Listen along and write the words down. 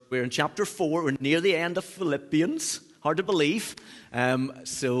We're in chapter 4. We're near the end of Philippians. Hard to believe.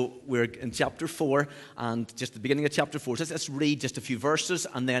 So we're in chapter 4, and just the beginning of chapter 4. So let's read just a few verses,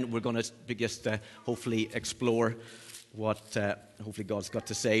 and then we're going to just hopefully explore what hopefully God's got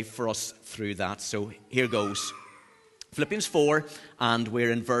to say for us through that. So here goes. Philippians 4, and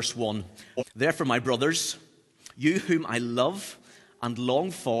we're in verse 1. Therefore, my brothers, you whom I love and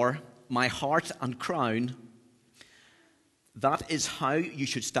long for, my heart and crown, that is how you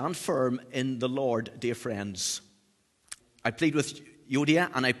should stand firm in the Lord, dear friends. I plead with Euodia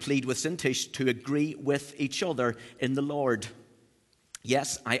and I plead with Syntyche to agree with each other in the Lord.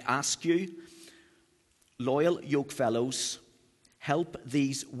 Yes, I ask you, loyal yokefellows, help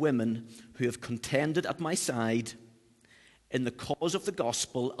these women who have contended at my side in the cause of the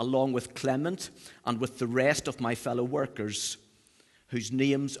gospel, along with Clement and with the rest of my fellow workers, whose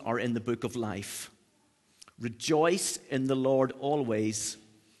names are in the book of life. Rejoice in the Lord always.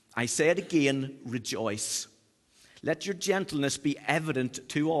 I say it again, rejoice. Let your gentleness be evident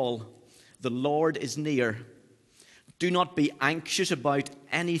to all. The Lord is near. Do not be anxious about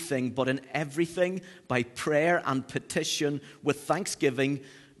anything, but in everything, by prayer and petition, with thanksgiving,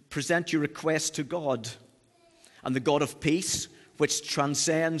 present your requests to God. And the God of peace, which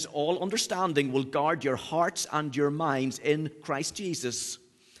transcends all understanding, will guard your hearts and your minds in Christ Jesus.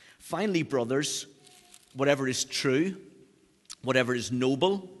 Finally, brothers, whatever is true, whatever is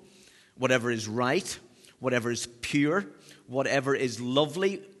noble, whatever is right, whatever is pure, whatever is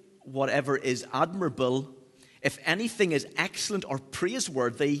lovely, whatever is admirable, if anything is excellent or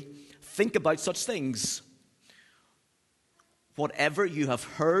praiseworthy, think about such things. Whatever you have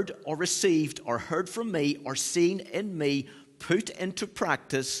heard or received or heard from me or seen in me, put into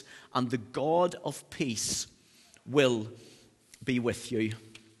practice, and the God of peace will be with you.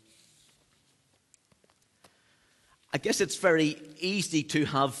 I guess it's very easy to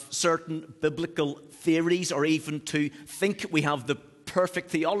have certain biblical theories or even to think we have the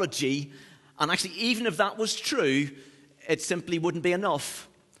perfect theology. And actually, even if that was true, it simply wouldn't be enough.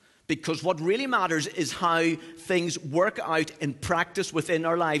 Because what really matters is how things work out in practice within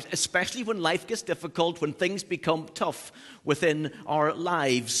our lives, especially when life gets difficult, when things become tough within our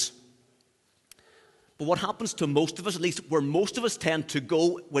lives. But what happens to most of us, at least where most of us tend to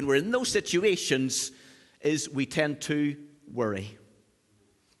go when we're in those situations, is we tend to worry.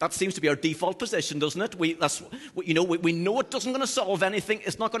 That seems to be our default position, doesn't it? We know it doesn't going to solve anything.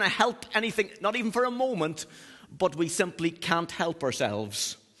 It's not going to help anything, not even for a moment. But we simply can't help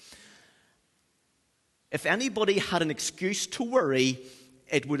ourselves. If anybody had an excuse to worry,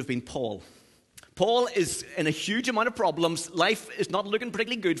 it would have been Paul. Paul is in a huge amount of problems. Life is not looking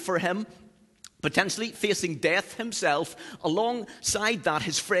particularly good for him. Potentially facing death himself. Alongside that,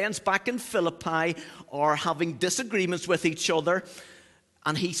 his friends back in Philippi are having disagreements with each other,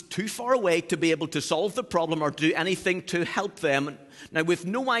 and he's too far away to be able to solve the problem or do anything to help them. Now, we've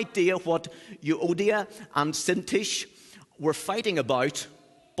no idea what Euodia and Syntyche were fighting about,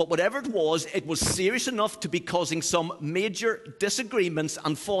 but whatever it was serious enough to be causing some major disagreements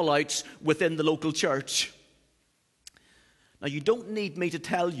and fallouts within the local church. Now, you don't need me to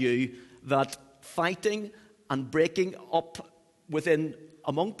tell you that fighting and breaking up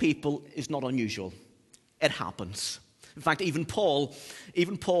among people is not unusual. It happens. In fact, even Paul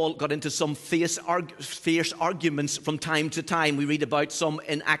got into some fierce arguments from time to time. We read about some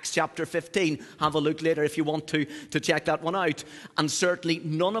in Acts chapter 15. Have a look later if you want to check that one out. And certainly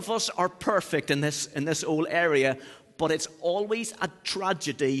none of us are perfect in this whole area, but it's always a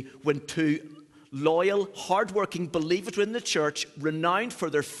tragedy when two loyal, hard-working believers within the church, renowned for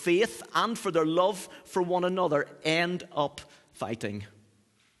their faith and for their love for one another, end up fighting.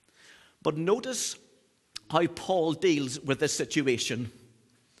 But notice how Paul deals with this situation.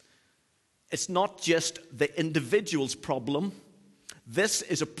 It's not just the individual's problem. This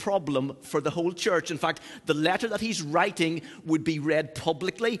is a problem for the whole church. In fact, the letter that he's writing would be read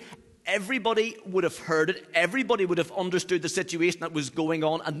publicly. Everybody would have heard it. Everybody would have understood the situation that was going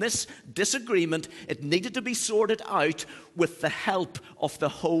on. And this disagreement, it needed to be sorted out with the help of the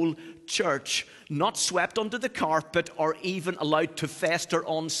whole church, not swept under the carpet or even allowed to fester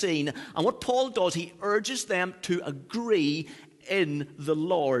unseen. And what Paul does, he urges them to agree in the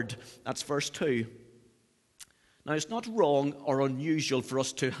Lord. That's verse 2. Now, it's not wrong or unusual for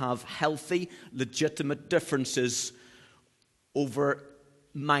us to have healthy, legitimate differences over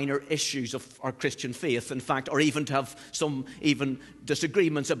minor issues of our Christian faith, in fact, or even to have some even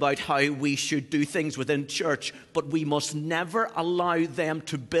disagreements about how we should do things within church, but we must never allow them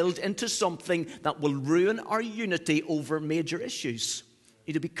to build into something that will ruin our unity over major issues.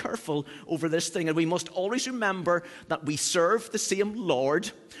 need to be careful over this thing. And we must always remember that we serve the same Lord.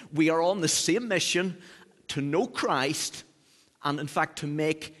 We are on the same mission to know Christ and, in fact, to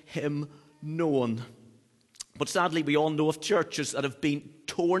make him known. But sadly, we all know of churches that have been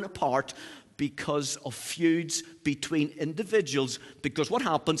torn apart because of feuds between individuals. Because what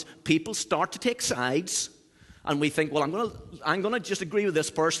happens, people start to take sides, and we think, well, I'm going to just agree with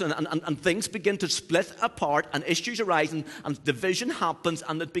this person, and things begin to split apart, and issues arise, and division happens,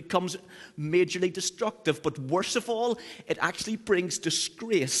 and it becomes majorly destructive. But worst of all, it actually brings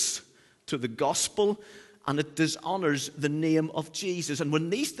disgrace to the gospel, and it dishonors the name of Jesus. And when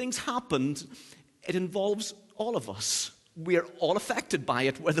these things happen, it involves all of us. We are all affected by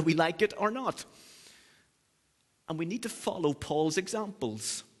it, whether we like it or not. And we need to follow Paul's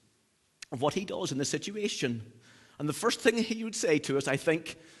examples of what he does in this situation. And the first thing he would say to us, I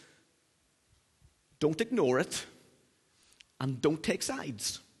think, don't ignore it and don't take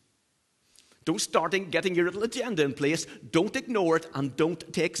sides. Don't start getting your little agenda in place. Don't ignore it and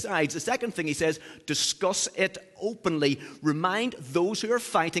don't take sides. The second thing he says, discuss it openly. Remind those who are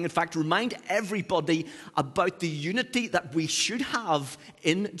fighting, in fact, remind everybody about the unity that we should have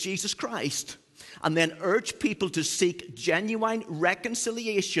in Jesus Christ. And then urge people to seek genuine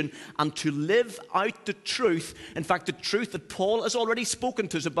reconciliation and to live out the truth. In fact, the truth that Paul has already spoken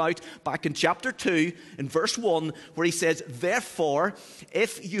to us about back in chapter 2, in verse 1, where he says, therefore,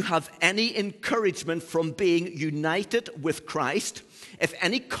 if you have any encouragement from being united with Christ, if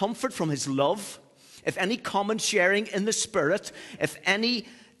any comfort from his love, if any common sharing in the Spirit, if any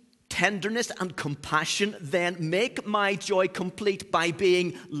tenderness and compassion, then make my joy complete by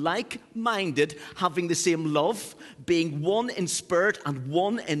being like-minded, having the same love, being one in spirit and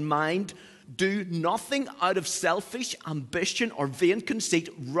one in mind. Do nothing out of selfish ambition or vain conceit.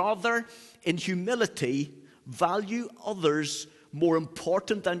 Rather, in humility, value others more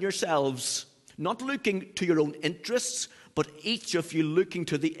important than yourselves, not looking to your own interests, but each of you looking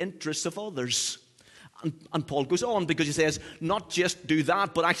to the interests of others. And Paul goes on because he says, not just do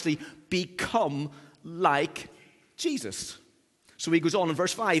that, but actually become like Jesus. So he goes on in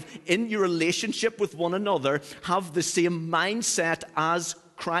verse 5, in your relationship with one another, have the same mindset as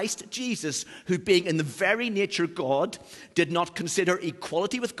Christ Jesus, who being in the very nature God, did not consider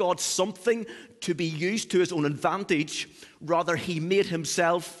equality with God something to be used to his own advantage. Rather, he made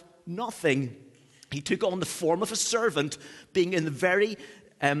himself nothing. He took on the form of a servant, being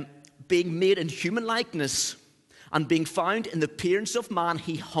made in human likeness, and being found in the appearance of man,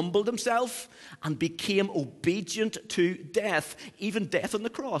 he humbled himself and became obedient to death, even death on the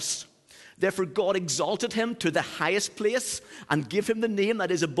cross. Therefore God exalted him to the highest place and gave him the name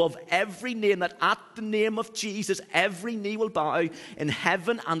that is above every name, that at the name of Jesus every knee will bow in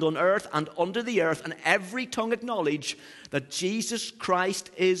heaven and on earth and under the earth, and every tongue acknowledge that Jesus Christ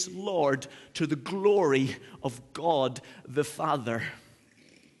is Lord, to the glory of God the Father.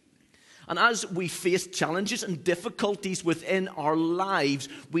 And as we face challenges and difficulties within our lives,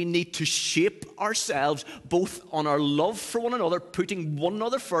 we need to shape ourselves both on our love for one another, putting one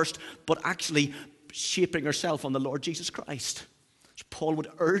another first, but actually shaping ourselves on the Lord Jesus Christ, which Paul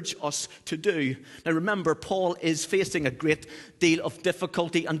would urge us to do. Now remember, Paul is facing a great deal of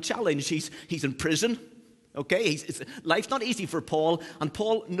difficulty and challenge. He's in prison. Okay, life's not easy for Paul, and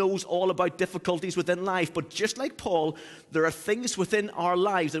Paul knows all about difficulties within life. But just like Paul, there are things within our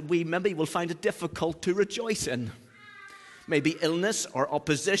lives that we maybe will find it difficult to rejoice in. Maybe illness or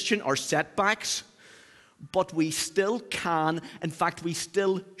opposition or setbacks. But we still can, in fact, we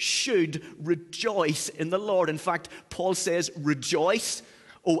still should rejoice in the Lord. In fact, Paul says, rejoice.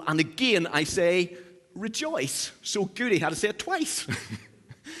 Oh, and again, I say, rejoice. So good, he had to say it twice.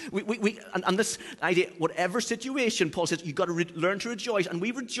 And this idea, whatever situation, Paul says, you've got to learn to rejoice. And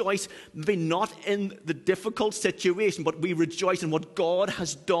we rejoice maybe not in the difficult situation, but we rejoice in what God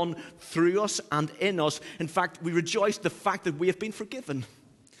has done through us and in us. In fact, we rejoice the fact that we have been forgiven.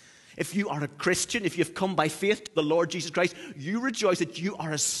 If you are a Christian, if you've come by faith to the Lord Jesus Christ, you rejoice that you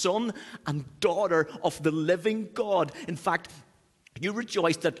are a son and daughter of the living God. In fact, you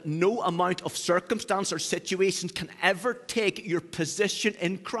rejoice that no amount of circumstance or situations can ever take your position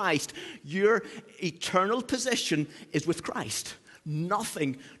in Christ. Your eternal position is with Christ.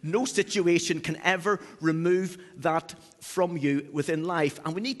 Nothing, no situation can ever remove that from you within life.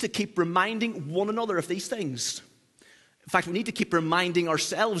 And we need to keep reminding one another of these things. In fact, we need to keep reminding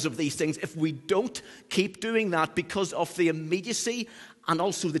ourselves of these things. If we don't keep doing that because of the immediacy and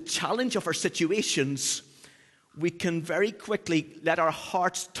also the challenge of our situations, we can very quickly let our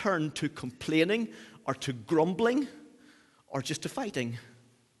hearts turn to complaining or to grumbling or just to fighting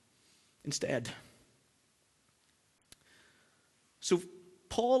instead. So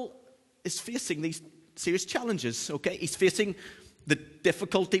Paul is facing these serious challenges, okay? He's facing the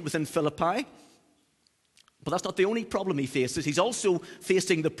difficulty within Philippi, but that's not the only problem he faces. He's also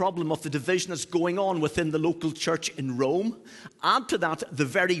facing the problem of the division that's going on within the local church in Rome. Add to that the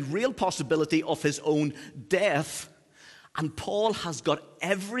very real possibility of his own death. And Paul has got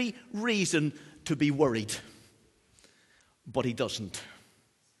every reason to be worried. But he doesn't.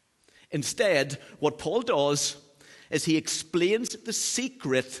 Instead, what Paul does is he explains the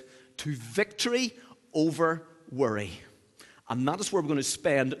secret to victory over worry. And that is where we're going to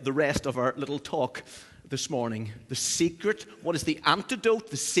spend the rest of our little talk this morning. The secret, what is the antidote,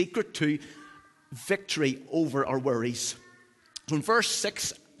 the secret to victory over our worries. So in verse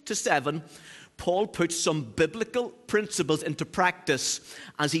 6 to 7, Paul puts some biblical principles into practice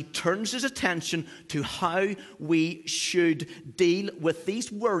as he turns his attention to how we should deal with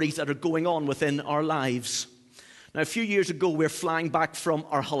these worries that are going on within our lives. Now, a few years ago, we were flying back from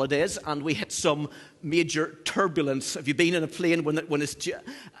our holidays, and we hit some major turbulence. Have you been in a plane when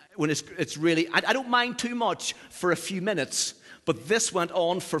it's really... I don't mind too much for a few minutes, but this went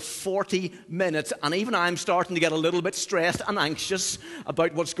on for 40 minutes, and even I'm starting to get a little bit stressed and anxious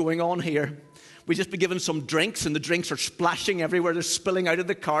about what's going on here. We just been given some drinks, and the drinks are splashing everywhere. They're spilling out of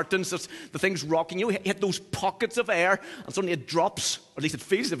the cartons. The thing's rocking. You hit those pockets of air, and suddenly it drops, or at least it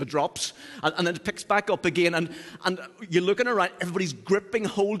feels as if it drops, and then it picks back up again. And you're looking around. Everybody's gripping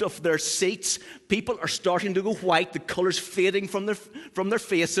hold of their seats. People are starting to go white. The colour's fading from their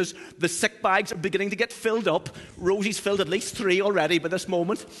faces. The sick bags are beginning to get filled up. Rosie's filled at least 3 already by this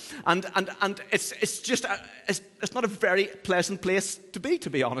moment. And it's just it's not a very pleasant place to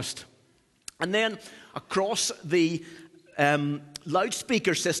be honest. And then across the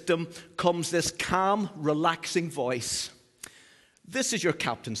loudspeaker system comes this calm, relaxing voice. This is your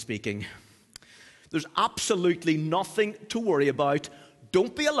captain speaking. There's absolutely nothing to worry about.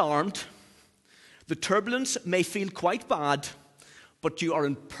 Don't be alarmed. The turbulence may feel quite bad, but you are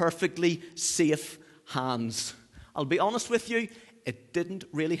in perfectly safe hands. I'll be honest with you, it didn't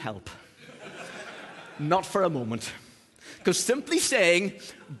really help. Not for a moment. Because simply saying,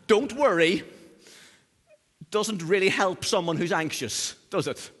 don't worry, doesn't really help someone who's anxious, does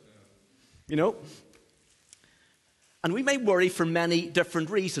it? You know? And we may worry for many different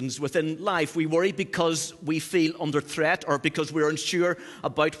reasons within life. We worry because we feel under threat, or because we're unsure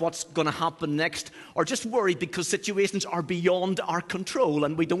about what's going to happen next, or just worry because situations are beyond our control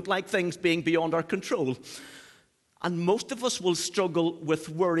and we don't like things being beyond our control. And most of us will struggle with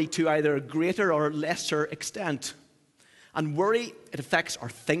worry to either a greater or lesser extent. And worry, it affects our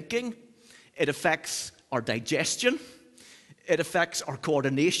thinking, it affects our digestion, it affects our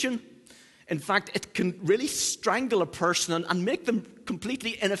coordination. In fact, it can really strangle a person and make them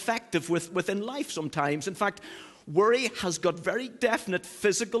completely ineffective within life sometimes. In fact, worry has got very definite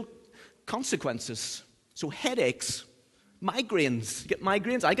physical consequences. So headaches, migraines. You get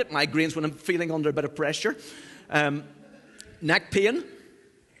migraines? I get migraines when I'm feeling under a bit of pressure. Neck pain,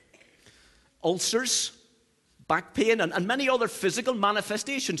 ulcers, back pain, and many other physical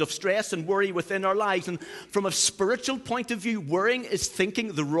manifestations of stress and worry within our lives. And from a spiritual point of view, worrying is thinking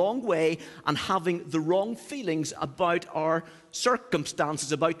the wrong way and having the wrong feelings about our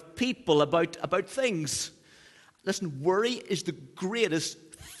circumstances, about people, about things. Listen, worry is the greatest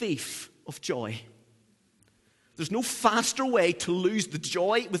thief of joy. There's no faster way to lose the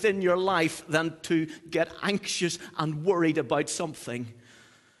joy within your life than to get anxious and worried about something.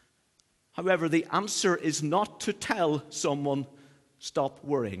 However, the answer is not to tell someone, stop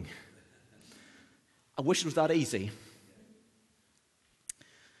worrying. I wish it was that easy.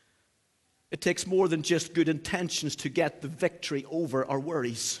 It takes more than just good intentions to get the victory over our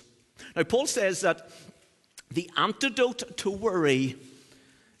worries. Now, Paul says that the antidote to worry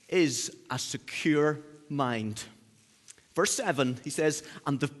is a secure mind. Verse 7, he says,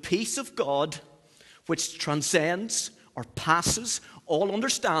 and the peace of God, which transcends or passes all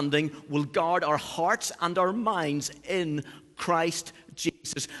understanding, will guard our hearts and our minds in Christ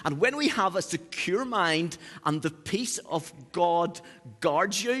Jesus. And when we have a secure mind and the peace of God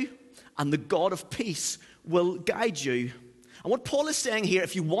guards you, and the God of peace will guide you. And what Paul is saying here,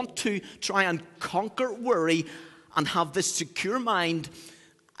 if you want to try and conquer worry and have this secure mind,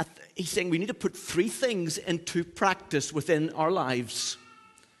 he's saying we need to put 3 things into practice within our lives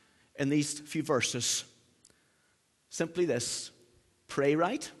in these few verses. Simply this: pray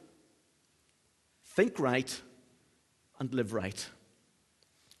right, think right, and live right.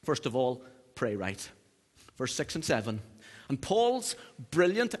 First of all, pray right. Verse 6 and 7. And Paul's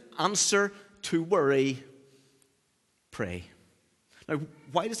brilliant answer to worry: pray. Now,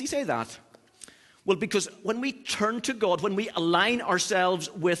 why does he say that? Well, because when we turn to God, when we align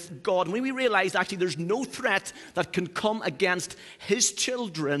ourselves with God, when we realize actually there's no threat that can come against His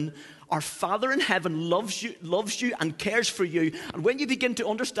children, our Father in heaven loves you and cares for you. And when you begin to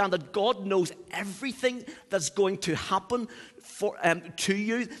understand that God knows everything that's going to happen to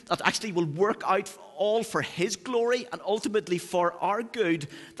you, that actually will work out all for His glory and ultimately for our good,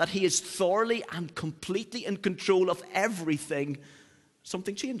 that He is thoroughly and completely in control of everything,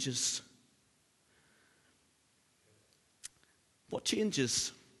 something changes. What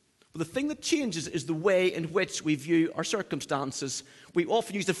changes? Well, the thing that changes is the way in which we view our circumstances. We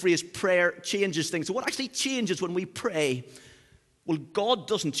often use the phrase prayer changes things. So what actually changes when we pray? Well, God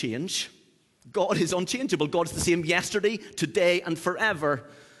doesn't change. God is unchangeable. God is the same yesterday, today, and forever.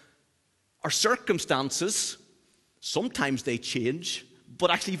 Our circumstances, sometimes they change,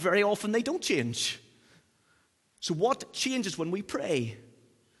 but actually very often they don't change. So what changes when we pray?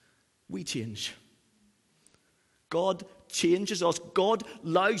 We change. God changes us. God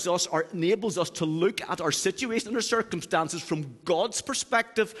allows us or enables us to look at our situation and our circumstances from God's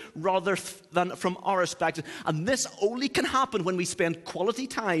perspective rather than from our perspective. And this only can happen when we spend quality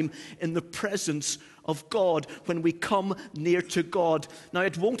time in the presence of God, when we come near to God. Now,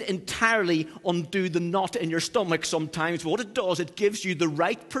 it won't entirely undo the knot in your stomach sometimes, but what it does, it gives you the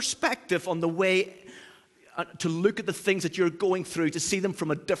right perspective on the way to look at the things that you're going through, to see them from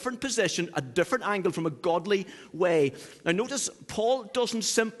a different position, a different angle, from a godly way. Now notice, Paul doesn't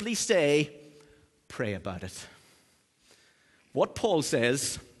simply say, pray about it. What Paul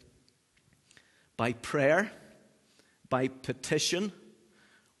says, by prayer, by petition,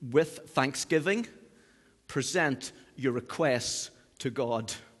 with thanksgiving, present your requests to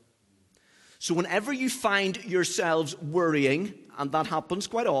God. So whenever you find yourselves worrying, and that happens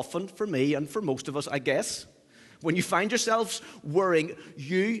quite often for me and for most of us, I guess, when you find yourselves worrying,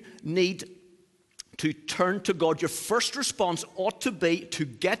 you need to turn to God. Your first response ought to be to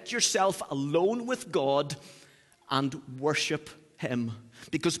get yourself alone with God and worship Him.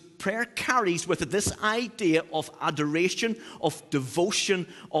 Because prayer carries with it this idea of adoration, of devotion,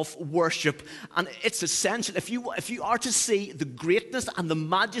 of worship. And it's essential. If you are to see the greatness and the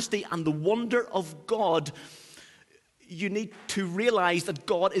majesty and the wonder of God, you need to realize that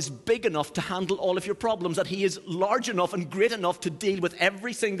God is big enough to handle all of your problems, that He is large enough and great enough to deal with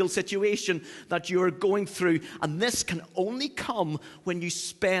every single situation that you're going through. And this can only come when you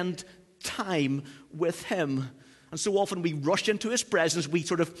spend time with Him. And so often we rush into His presence, we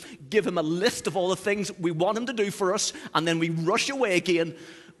sort of give Him a list of all the things we want Him to do for us, and then we rush away again.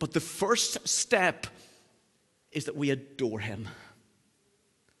 But the first step is that we adore Him.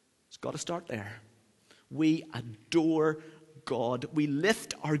 It's got to start there. We adore God. We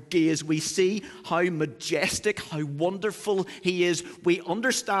lift our gaze. We see how majestic, how wonderful He is. We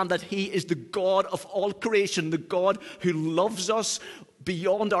understand that He is the God of all creation, the God who loves us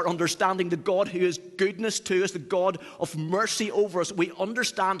beyond our understanding, the God who is goodness to us, the God of mercy over us. We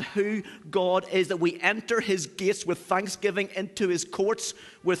understand who God is, that we enter His gates with thanksgiving, into His courts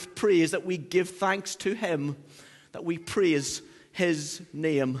with praise, that we give thanks to Him, that we praise His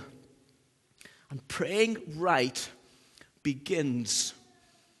name. And praying right begins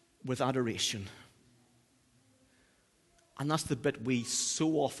with adoration. And that's the bit we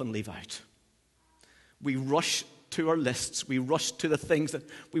so often leave out. We rush to our lists. We rush to the things that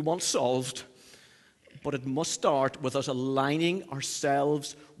we want solved. But it must start with us aligning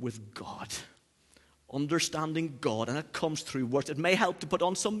ourselves with God. Understanding God. And it comes through words. It may help to put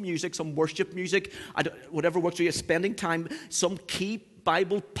on some music, some worship music, whatever works for you. Spending time, some key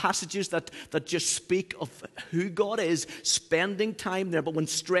Bible passages that just speak of who God is, spending time there. But when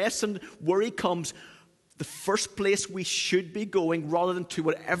stress and worry comes, the first place we should be going, rather than to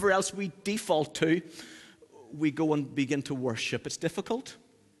whatever else we default to, we go and begin to worship. It's difficult.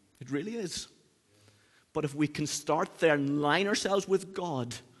 It really is. But if we can start there and line ourselves with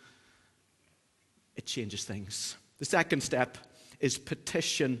God, it changes things. The second step is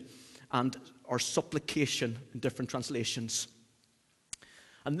petition or supplication in different translations.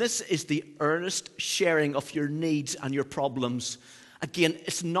 And this is the earnest sharing of your needs and your problems. Again,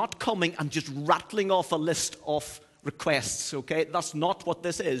 it's not coming and just rattling off a list of requests, okay? That's not what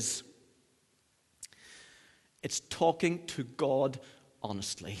this is. It's talking to God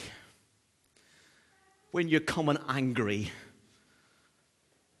honestly. When you're coming angry,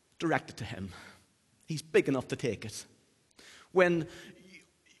 direct it to Him. He's big enough to take it. When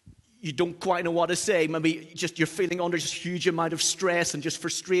you don't quite know what to say, maybe just you're feeling under just huge amount of stress and just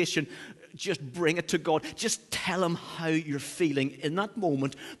frustration, just bring it to God. Just tell him how you're feeling in that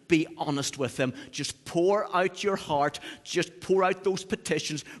moment. Be honest with him. Just pour out your heart. Just pour out those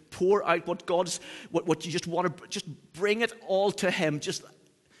petitions. Pour out what you just want to. Just bring it all to him. Just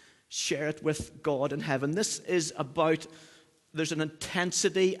share it with God in heaven. This is about, there's an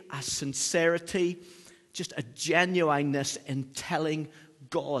intensity, a sincerity, just a genuineness in telling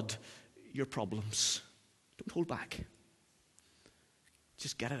God your problems. Don't hold back.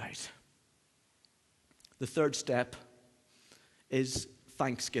 Just get it out. The third step is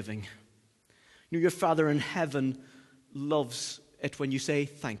thanksgiving. You know, your Father in heaven loves it when you say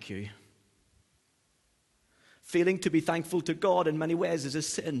thank you. Failing to be thankful to God in many ways is a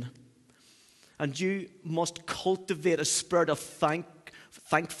sin. And you must cultivate a spirit of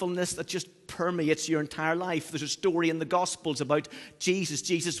thankfulness that just permeates your entire life. There's a story in the Gospels about Jesus.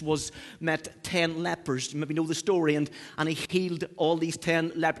 Jesus met 10 lepers. You maybe know the story. And he healed all these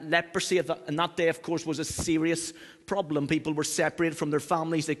 10 leprosy. And that day, of course, was a serious problem. People were separated from their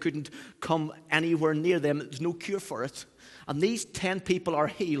families. They couldn't come anywhere near them. There's no cure for it. And these 10 people are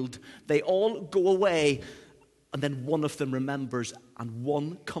healed. They all go away. And then one of them remembers. And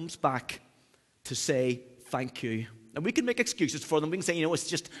one comes back to say thank you. And we can make excuses for them. We can say, it's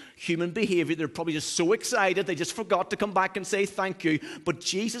just human behavior. They're probably just so excited. They just forgot to come back and say thank you. But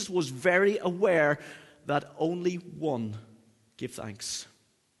Jesus was very aware that only one gave thanks.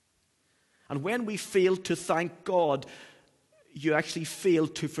 And when we fail to thank God, you actually fail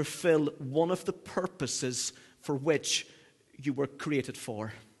to fulfill one of the purposes for which you were created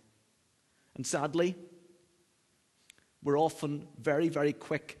for. And sadly, we're often very, very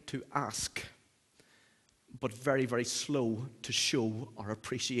quick to ask, but very, very slow to show our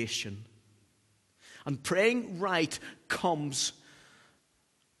appreciation. And praying right comes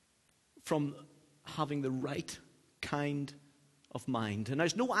from having the right kind of mind. And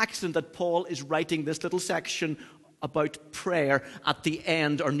there's no accident that Paul is writing this little section about prayer at the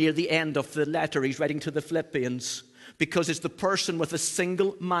end or near the end of the letter he's writing to the Philippians. Because it's the person with a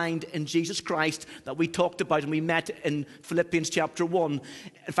single mind in Jesus Christ that we talked about and we met in Philippians chapter 1.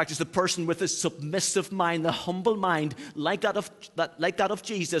 In fact, it's the person with a submissive mind, the humble mind, like that of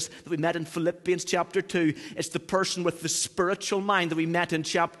Jesus that we met in Philippians chapter 2. It's the person with the spiritual mind that we met in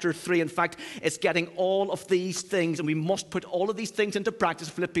chapter 3. In fact, it's getting all of these things, and we must put all of these things into practice.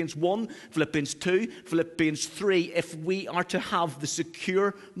 Philippians 1, Philippians 2, Philippians 3, if we are to have the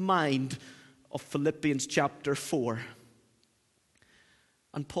secure mind of Philippians chapter 4.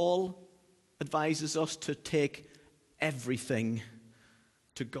 And Paul advises us to take everything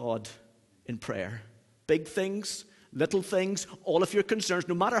to God in prayer. Big things, little things, all of your concerns,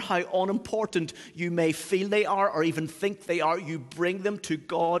 no matter how unimportant you may feel they are or even think they are, you bring them to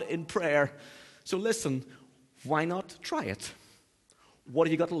God in prayer. So listen, why not try it? What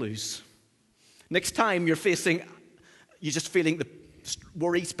have you got to lose? Next time you're just feeling the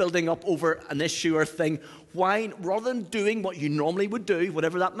worries building up over an issue or thing, why, rather than doing what you normally would do,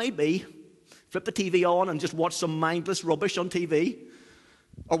 whatever that may be, flip the TV on and just watch some mindless rubbish on TV,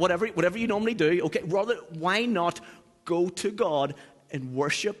 or whatever you normally do, okay, why not go to God in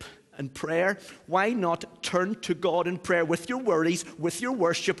worship and prayer? Why not turn to God in prayer with your worries, with your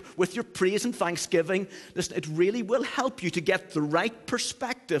worship, with your praise and thanksgiving? Listen, it really will help you to get the right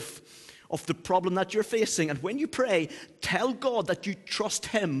perspective of the problem that you're facing. And when you pray, tell God that you trust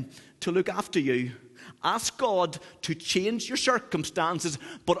him to look after you. Ask God to change your circumstances,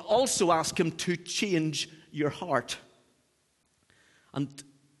 but also ask him to change your heart. And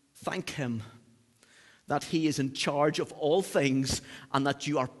thank him that he is in charge of all things and that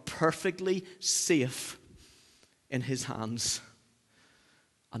you are perfectly safe in his hands.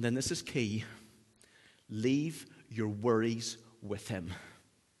 And then this is key. Leave your worries with him.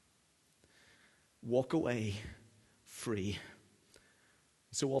 Walk away free.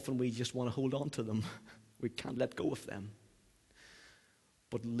 So often we just want to hold on to them. We can't let go of them.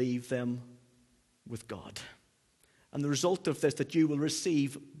 But leave them with God. And the result of this, that you will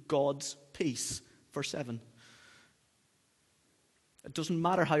receive God's peace. Verse 7. It doesn't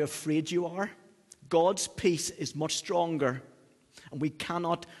matter how afraid you are. God's peace is much stronger. And we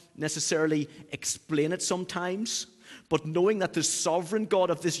cannot necessarily explain it sometimes. But knowing that the sovereign God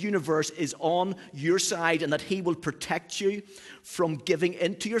of this universe is on your side and that he will protect you from giving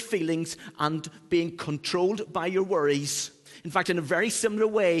into your feelings and being controlled by your worries. In fact, in a very similar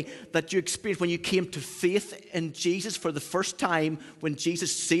way that you experienced when you came to faith in Jesus for the first time, when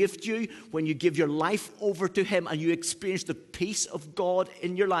Jesus saved you, when you give your life over to him and you experienced the peace of God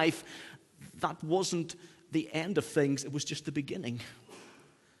in your life, that wasn't the end of things, it was just the beginning.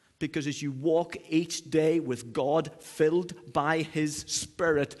 Because as you walk each day with God, filled by his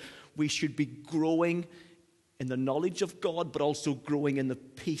Spirit, we should be growing in the knowledge of God, but also growing in the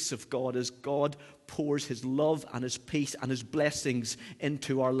peace of God as God pours his love and his peace and his blessings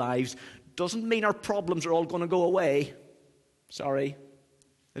into our lives. Doesn't mean our problems are all going to go away. Sorry,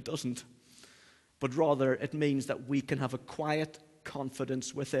 it doesn't. But rather, it means that we can have a quiet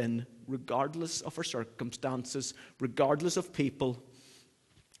confidence within, regardless of our circumstances, regardless of people,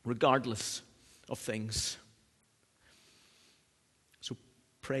 regardless of things. So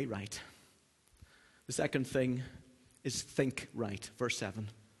pray right. The second thing is think right. Verse 7.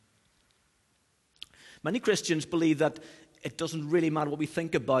 Many Christians believe that it doesn't really matter what we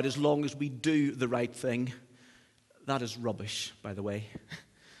think about as long as we do the right thing. That is rubbish, by the way.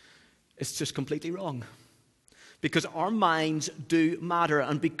 It's just completely wrong. Because our minds do matter,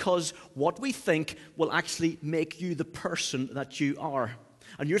 and because what we think will actually make you the person that you are.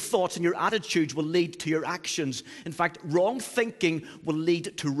 And your thoughts and your attitudes will lead to your actions. In fact, wrong thinking will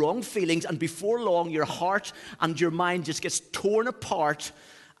lead to wrong feelings, and before long, your heart and your mind just gets torn apart,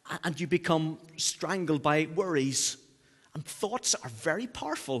 and you become strangled by worries. And thoughts are very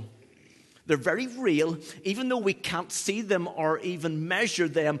powerful. They're very real, even though we can't see them or even measure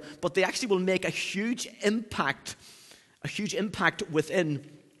them, but they actually will make a huge impact within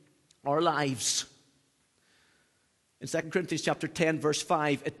our lives. In 2 Corinthians chapter 10, verse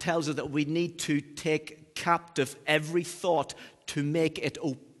 5, it tells us that we need to take captive every thought to make it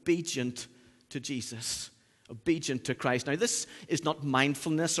obedient to Jesus, obedient to Christ. Now, this is not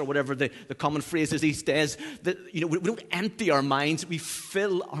mindfulness or whatever the common phrase is these days. We don't empty our minds, we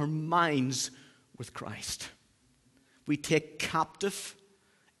fill our minds with Christ. We take captive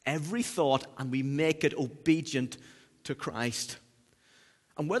every thought and we make it obedient to Christ.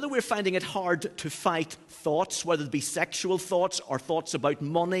 And whether we're finding it hard to fight thoughts, whether it be sexual thoughts or thoughts about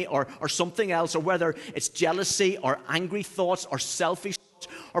money or something else, or whether it's jealousy or angry thoughts or selfish thoughts,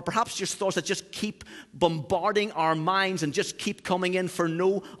 or perhaps just thoughts that just keep bombarding our minds and just keep coming in for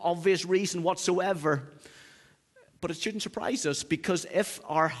no obvious reason whatsoever. But it shouldn't surprise us, because if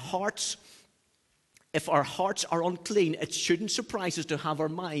our hearts are unclean, it shouldn't surprise us to have our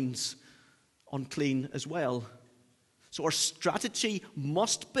minds unclean as well. So our strategy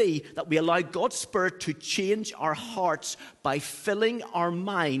must be that we allow God's Spirit to change our hearts by filling our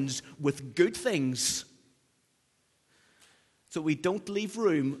minds with good things, so we don't leave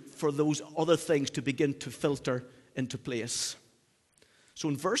room for those other things to begin to filter into place. So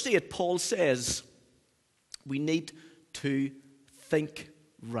in verse 8, Paul says we need to think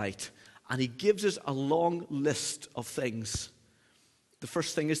right. And he gives us a long list of things. The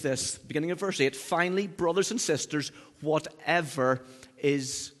first thing is this, beginning of verse 8, finally, brothers and sisters, whatever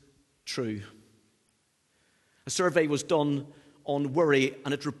is true. A survey was done on worry,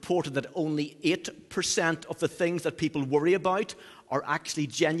 and it reported that only 8% of the things that people worry about are actually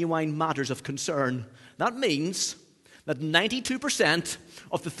genuine matters of concern. That means that 92%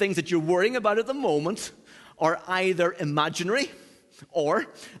 of the things that you're worrying about at the moment are either imaginary, or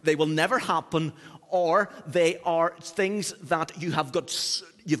they will never happen, or they are things that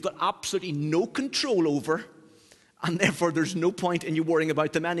you've got absolutely no control over, and therefore there's no point in you worrying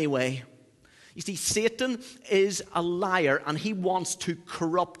about them anyway. You see, Satan is a liar, and he wants to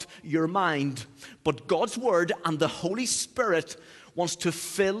corrupt your mind. But God's Word and the Holy Spirit wants to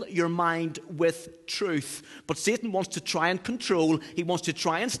fill your mind with truth. But Satan wants to try and control, he wants to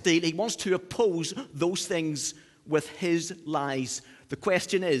try and steal, he wants to oppose those things with his lies. The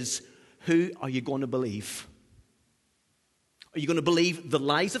question is, who are you going to believe? Are you going to believe the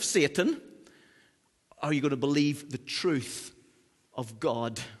lies of Satan? Or are you going to believe the truth of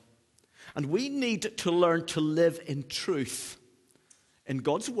God? And we need to learn to live in truth, in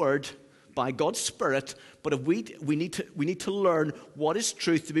God's Word, by God's Spirit. But if we need to learn what is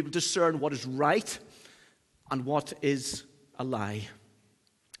truth, to be able to discern what is right and what is a lie.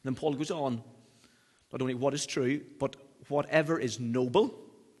 Then Paul goes on, not only what is true, but whatever is noble,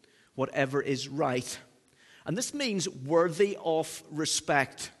 whatever is right. And this means worthy of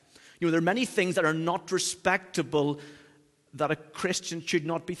respect. There are many things that are not respectable that a Christian should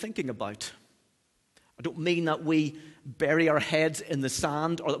not be thinking about. I don't mean that we bury our heads in the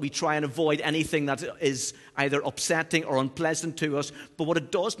sand or that we try and avoid anything that is either upsetting or unpleasant to us. But what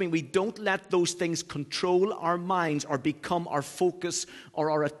it does mean, we don't let those things control our minds or become our focus or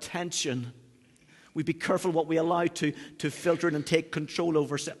our attention. We be careful what we allow to filter in and take control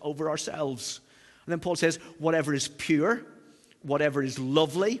over ourselves. And then Paul says, whatever is pure, whatever is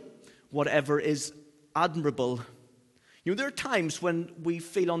lovely, whatever is admirable. There are times when we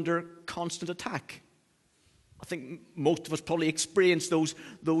feel under constant attack. I think most of us probably experience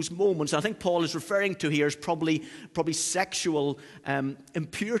those moments. I think Paul is referring to here is probably sexual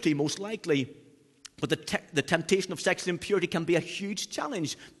impurity, most likely. But the temptation of sexual impurity can be a huge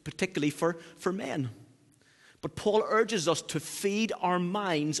challenge, particularly for men. But Paul urges us to feed our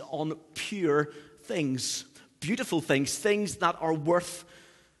minds on pure things, beautiful things, things that are worth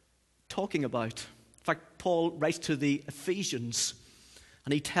talking about. In fact, Paul writes to the Ephesians,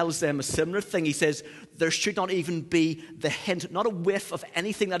 and he tells them a similar thing. He says, there should not even be the hint, not a whiff of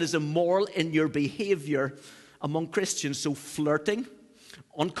anything that is immoral in your behavior among Christians. So flirting,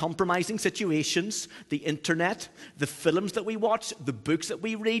 uncompromising situations, the internet, the films that we watch, the books that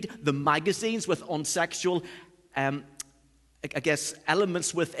we read, the magazines with unsexual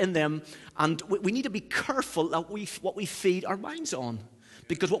elements within them. And we need to be careful that what we feed our minds on,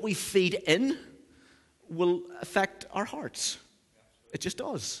 because what we feed in will affect our hearts. It just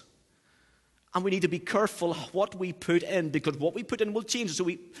does. And we need to be careful what we put in, because what we put in will change. So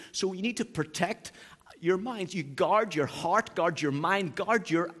we need to protect your mind. You guard your heart, guard your mind, guard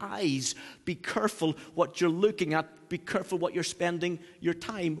your eyes. Be careful what you're looking at. Be careful what you're spending your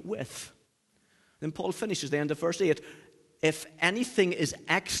time with. Then Paul finishes the end of verse 8. If anything is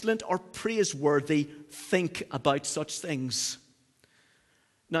excellent or praiseworthy, think about such things.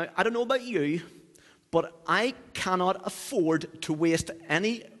 Now, I don't know about you, but I cannot afford to waste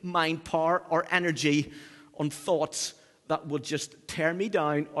any mind power or energy on thoughts that will just tear me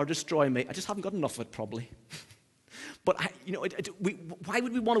down or destroy me. I just haven't got enough of it, probably. But, why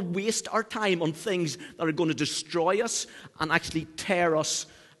would we want to waste our time on things that are going to destroy us and actually tear us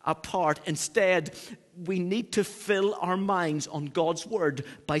apart? Instead, we need to fill our minds on God's Word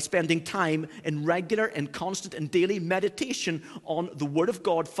by spending time in regular and constant and daily meditation on the Word of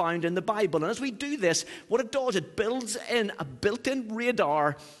God found in the Bible. And as we do this, what it does, it builds in a built-in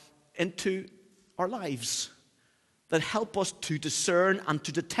radar into our lives that help us to discern and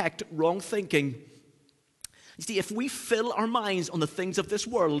to detect wrong thinking. You see, if we fill our minds on the things of this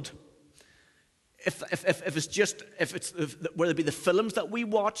world, if whether it be the films that we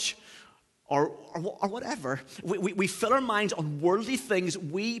watch or whatever, we fill our minds on worldly things,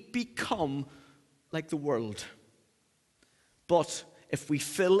 we become like the world. But if we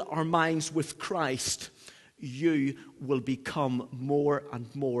fill our minds with Christ, you will become more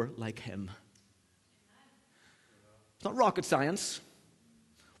and more like Him. It's not rocket science.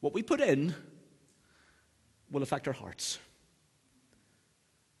 What we put in will affect our hearts.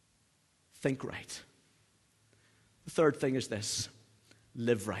 Think right. The third thing is this: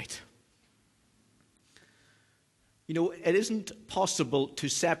 live right. You know, it isn't possible to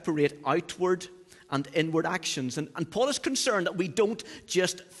separate outward and inward actions. And Paul is concerned that we don't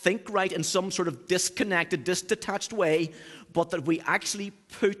just think right in some sort of disconnected, detached way, but that we actually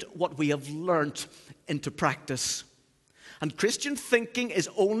put what we have learnt into practice. And Christian thinking is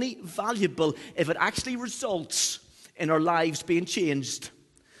only valuable if it actually results in our lives being changed.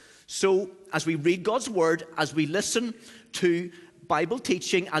 So, as we read God's Word, as we listen to Bible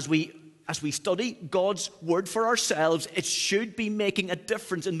teaching, as we study God's Word for ourselves, it should be making a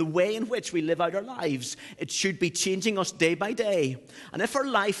difference in the way in which we live out our lives. It should be changing us day by day. And if our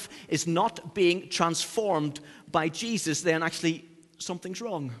life is not being transformed by Jesus, then actually something's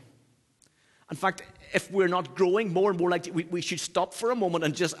wrong. In fact, if we're not growing more and more like, we should stop for a moment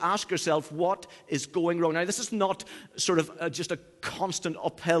and just ask ourselves, what is going wrong? Now, this is not sort of just a constant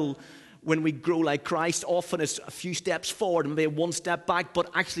uphill. When we grow like Christ, often it's a few steps forward and maybe one step back. But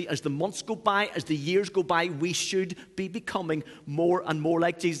actually, as the months go by, as the years go by, we should be becoming more and more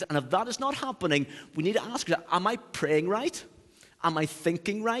like Jesus. And if that is not happening, we need to ask ourselves, am I praying right? Am I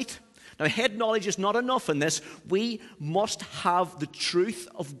thinking right? Now, head knowledge is not enough in this. We must have the truth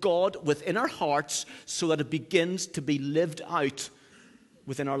of God within our hearts so that it begins to be lived out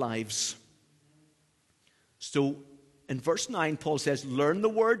within our lives. So, in verse 9, Paul says, learn the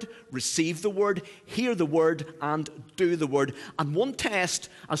Word, receive the Word, hear the Word, and do the Word. And one test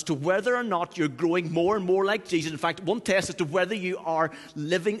as to whether or not you're growing more and more like Jesus, in fact, one test as to whether you are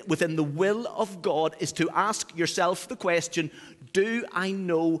living within the will of God, is to ask yourself the question, do I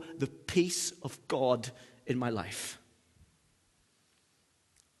know the peace of God in my life?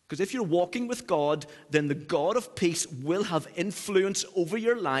 Because if you're walking with God, then the God of peace will have influence over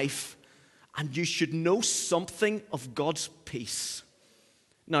your life, and you should know something of God's peace.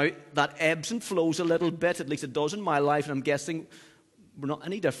 Now, that ebbs and flows a little bit, at least it does in my life, and I'm guessing we're not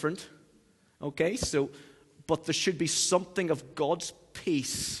any different. Okay, but there should be something of God's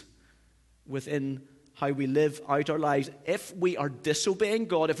peace within how we live out our lives. If we are disobeying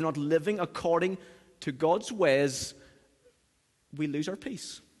God, if we're not living according to God's ways, we lose our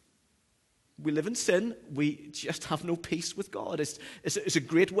peace. We live in sin. We just have no peace with God. It's a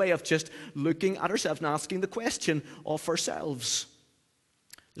great way of just looking at ourselves and asking the question of ourselves.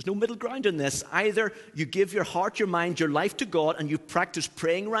 There's no middle ground in this. Either you give your heart, your mind, your life to God and you practice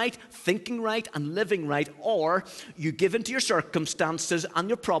praying right, thinking right, and living right, or you give into your circumstances and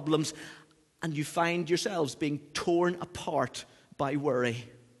your problems and you find yourselves being torn apart by worry.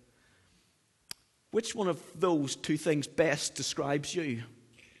 Which one of those two things best describes you?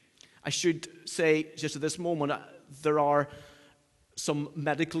 I should say, just at this moment, there are some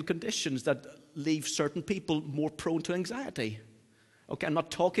medical conditions that leave certain people more prone to anxiety. Okay, I'm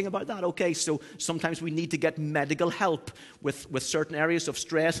not talking about that. Okay, so sometimes we need to get medical help with certain areas of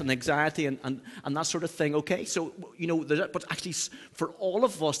stress and anxiety and that sort of thing. Okay, so, but actually for all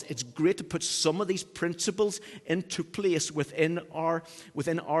of us, it's great to put some of these principles into place within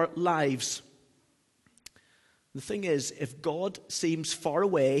our lives. The thing is, if God seems far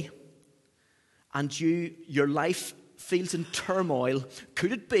away and your life feels in turmoil,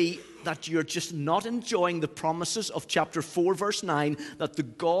 could it be that you're just not enjoying the promises of chapter 4, verse 9, that the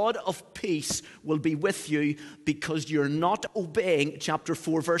God of peace will be with you because you're not obeying chapter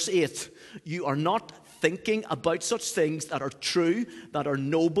 4, verse 8? You are not thinking about such things that are true, that are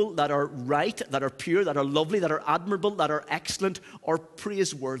noble, that are right, that are pure, that are lovely, that are admirable, that are excellent or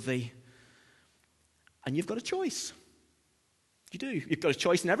praiseworthy. And you've got a choice. You do. You've got a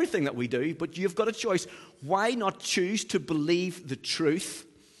choice in everything that we do, but you've got a choice. Why not choose to believe the truth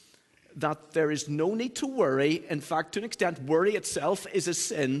that there is no need to worry? In fact, to an extent, worry itself is a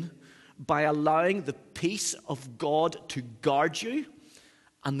sin, by allowing the peace of God to guard you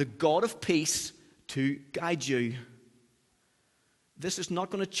and the God of peace to guide you. This is not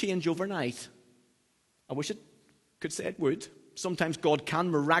going to change overnight. I wish it could say it would. Sometimes God can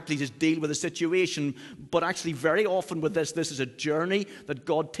miraculously just deal with a situation, but actually very often with this is a journey that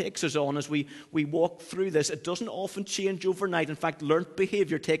God takes us on as we walk through this. It doesn't often change overnight. In fact, learned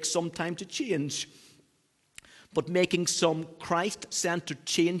behavior takes some time to change. But making some Christ-centered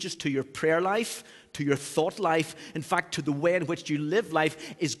changes to your prayer life, to your thought life, in fact, to the way in which you live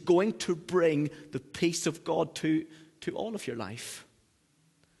life, is going to bring the peace of God to all of your life.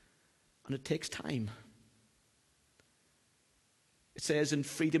 And it takes time. It says in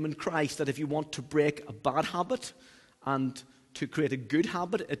Freedom in Christ that if you want to break a bad habit and to create a good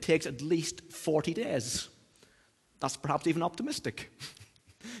habit, it takes at least 40 days. That's perhaps even optimistic.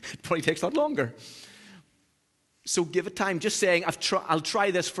 It probably takes a lot longer. So give it time. Just saying, I'll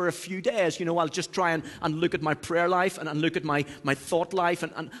try this for a few days. I'll just try and look at my prayer life and look at my thought life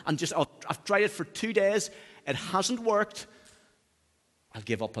and just, I've tried it for 2 days. It hasn't worked. I'll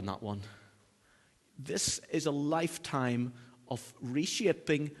give up on that one. This is a lifetime of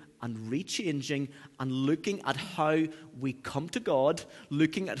reshaping and rechanging and looking at how we come to God,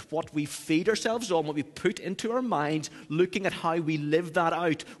 looking at what we feed ourselves on, what we put into our minds, looking at how we live that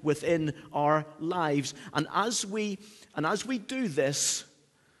out within our lives. And as we do this,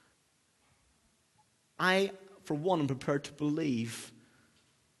 I, for one, am prepared to believe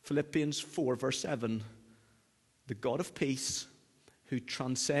Philippians 4, verse 7, the God of peace, who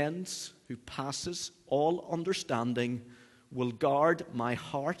transcends, who passes all understanding, will guard my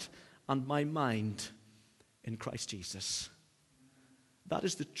heart and my mind in Christ Jesus. That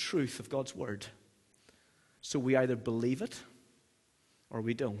is the truth of God's word. So we either believe it or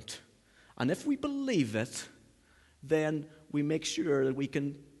we don't. And if we believe it, then we make sure that we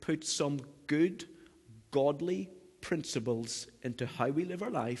can put some good, godly principles into how we live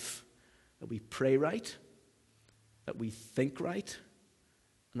our life, that we pray right, that we think right,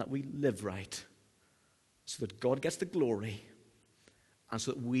 and that we live right, so that God gets the glory and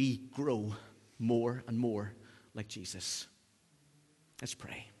so that we grow more and more like Jesus. Let's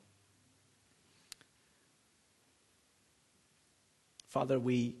pray. Father,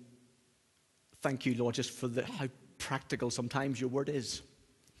 we thank you, Lord, just for how practical sometimes your word is.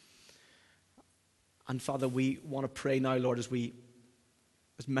 And Father, we want to pray now, Lord, as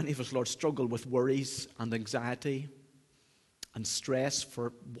many of us, Lord, struggle with worries and anxiety and stress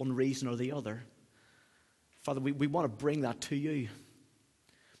for one reason or the other. Father, we want to bring that to you.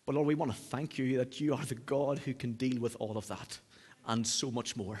 But Lord, we want to thank you that you are the God who can deal with all of that and so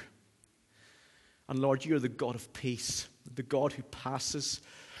much more. And Lord, you're the God of peace, the God who passes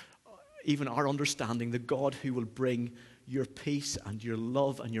even our understanding, the God who will bring your peace and your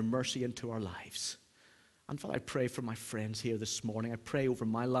love and your mercy into our lives. And Father, I pray for my friends here this morning. I pray over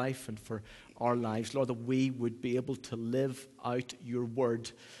my life and for our lives, Lord, that we would be able to live out your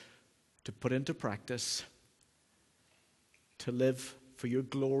word, to put into practice, to live for your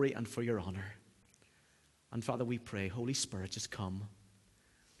glory and for your honor. And Father, we pray, Holy Spirit, just come.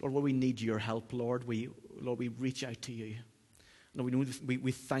 Lord, where we need your help, Lord, we reach out to you. Lord,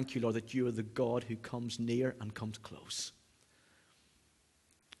 we thank you, Lord, that you are the God who comes near and comes close.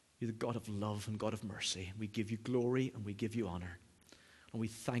 You're the God of love and God of mercy. We give you glory and we give you honor. And we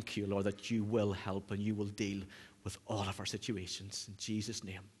thank you, Lord, that you will help and you will deal with all of our situations. In Jesus'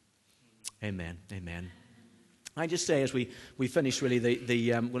 name, amen. Amen. I just say as we finish,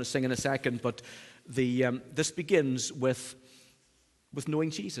 really, I'm going to sing in a second, but this begins with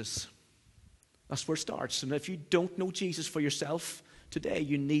knowing Jesus. That's where it starts. And if you don't know Jesus for yourself today,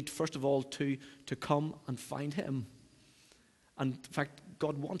 you need, first of all, to come and find him. And in fact,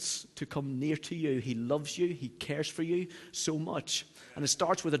 God wants to come near to you. He loves you. He cares for you so much. And it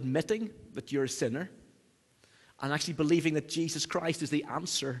starts with admitting that you're a sinner and actually believing that Jesus Christ is the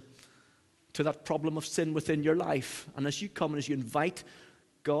answer to that problem of sin within your life. And as you come and as you invite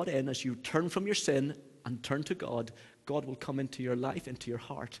God in, as you turn from your sin and turn to God, God will come into your life, into your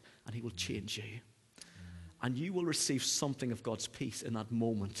heart, and he will change you. And you will receive something of God's peace in that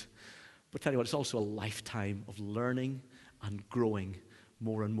moment. But tell you what, it's also a lifetime of learning and growing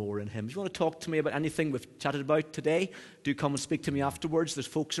more and more in him. If you want to talk to me about anything we've chatted about today, do come and speak to me afterwards. There's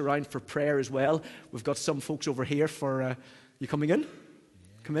folks around for prayer as well. We've got some folks over here for... you coming in?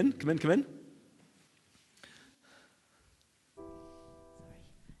 Come in.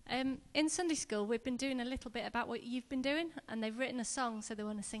 In Sunday school, we've been doing a little bit about what you've been doing, and they've written a song, so they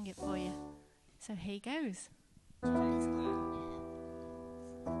want to sing it for you. So here goes.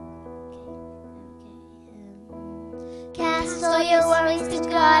 Cast all your worries to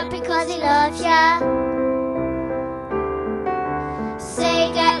God because he loves ya.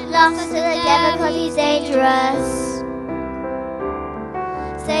 Say get lost to the devil because he's dangerous.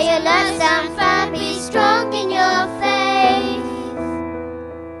 Say your love's and firm, be strong.